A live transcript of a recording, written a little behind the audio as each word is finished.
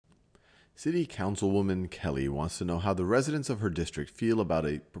City Councilwoman Kelly wants to know how the residents of her district feel about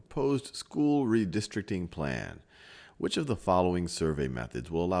a proposed school redistricting plan. Which of the following survey methods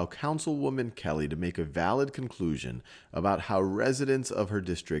will allow Councilwoman Kelly to make a valid conclusion about how residents of her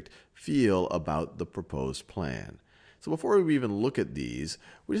district feel about the proposed plan? So before we even look at these,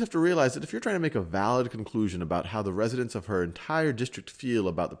 we just have to realize that if you're trying to make a valid conclusion about how the residents of her entire district feel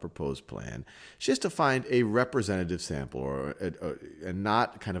about the proposed plan, she has to find a representative sample and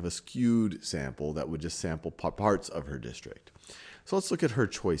not kind of a skewed sample that would just sample parts of her district. So let's look at her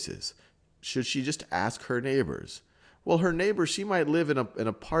choices. Should she just ask her neighbors? Well, her neighbor, she might live in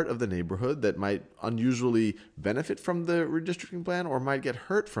a part of the neighborhood that might unusually benefit from the redistricting plan or might get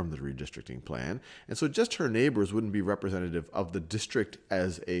hurt from the redistricting plan. And so just her neighbors wouldn't be representative of the district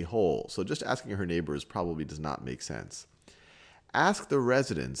as a whole. So just asking her neighbors probably does not make sense. Ask the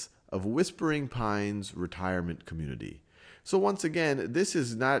residents of Whispering Pines Retirement Community. So once again, this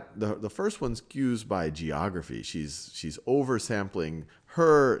is not the first one skews by geography. She's oversampling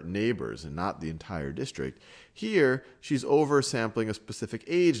her neighbors and not the entire district. Here, she's oversampling a specific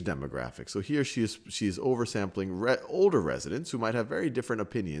age demographic. So here she's oversampling older residents who might have very different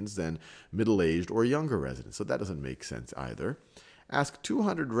opinions than middle-aged or younger residents. So that doesn't make sense either. Ask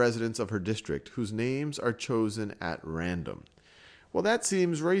 200 residents of her district whose names are chosen at random. Well, that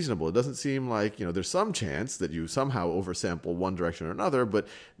seems reasonable. It doesn't seem like, there's some chance that you somehow oversample one direction or another, but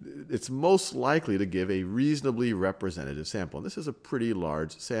it's most likely to give a reasonably representative sample. And this is a pretty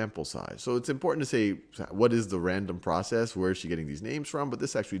large sample size. So it's important to say, what is the random process? Where is she getting these names from? But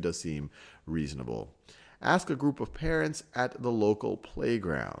this actually does seem reasonable. Ask a group of parents at the local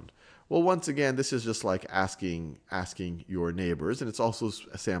playground. Well, once again, this is just like asking your neighbors, and it's also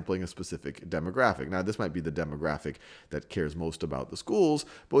sampling a specific demographic. Now, this might be the demographic that cares most about the schools,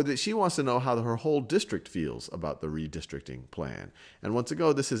 but she wants to know how her whole district feels about the redistricting plan. And once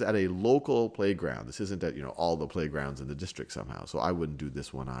again, this is at a local playground. This isn't at all the playgrounds in the district somehow, so I wouldn't do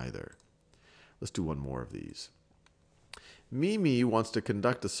this one either. Let's do one more of these. Mimi wants to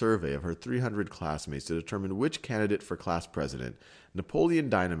conduct a survey of her 300 classmates to determine which candidate for class president, Napoleon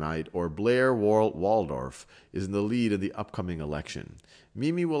Dynamite or Blair Waldorf, is in the lead in the upcoming election.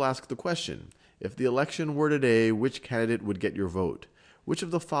 Mimi will ask the question, if the election were today, which candidate would get your vote? Which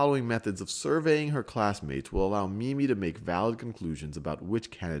of the following methods of surveying her classmates will allow Mimi to make valid conclusions about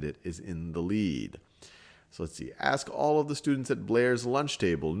which candidate is in the lead? So let's see. Ask all of the students at Blair's lunch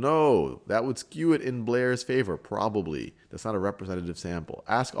table. No, that would skew it in Blair's favor, probably. That's not a representative sample.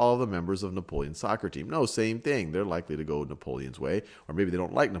 Ask all of the members of Napoleon's soccer team. No, same thing. They're likely to go Napoleon's way, or maybe they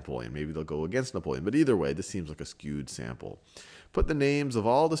don't like Napoleon. Maybe they'll go against Napoleon. But either way, this seems like a skewed sample. Put the names of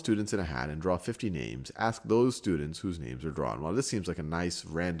all the students in a hat and draw 50 names. Ask those students whose names are drawn. Well, this seems like a nice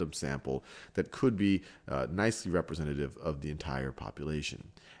random sample that could be nicely representative of the entire population.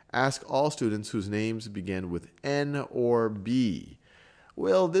 Ask all students whose names begin with N or B.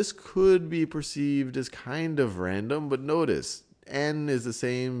 Well, this could be perceived as kind of random, but notice N is the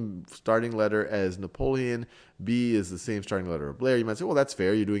same starting letter as Napoleon. B is the same starting letter of Blair. You might say, well, that's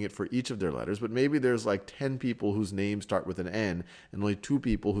fair. You're doing it for each of their letters. But maybe there's like 10 people whose names start with an N and only 2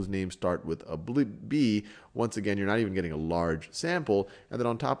 people whose names start with a B. Once again, you're not even getting a large sample. And then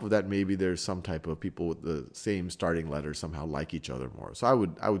on top of that, maybe there's some type of people with the same starting letter somehow like each other more. So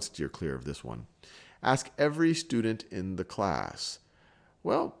I would steer clear of this one. Ask every student in the class.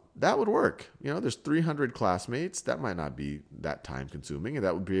 Well, that would work. There's 300 classmates. That might not be that time consuming, and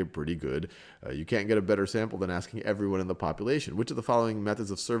that would be pretty good. You can't get a better sample than asking everyone in the population. Which of the following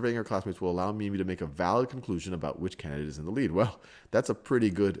methods of surveying your classmates will allow Mimi to make a valid conclusion about which candidate is in the lead? Well, that's a pretty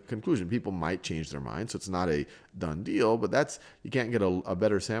good conclusion. People might change their mind, so it's not a done deal, but you can't get a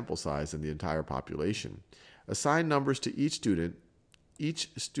better sample size than the entire population. Assign numbers to each student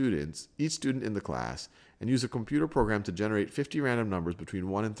in the class, and use a computer program to generate 50 random numbers between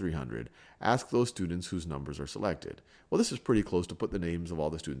 1 and 300. Ask those students whose numbers are selected. Well, this is pretty close to put the names of all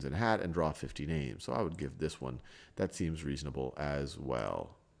the students in a hat and draw 50 names. So I would give this one. That seems reasonable as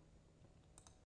well.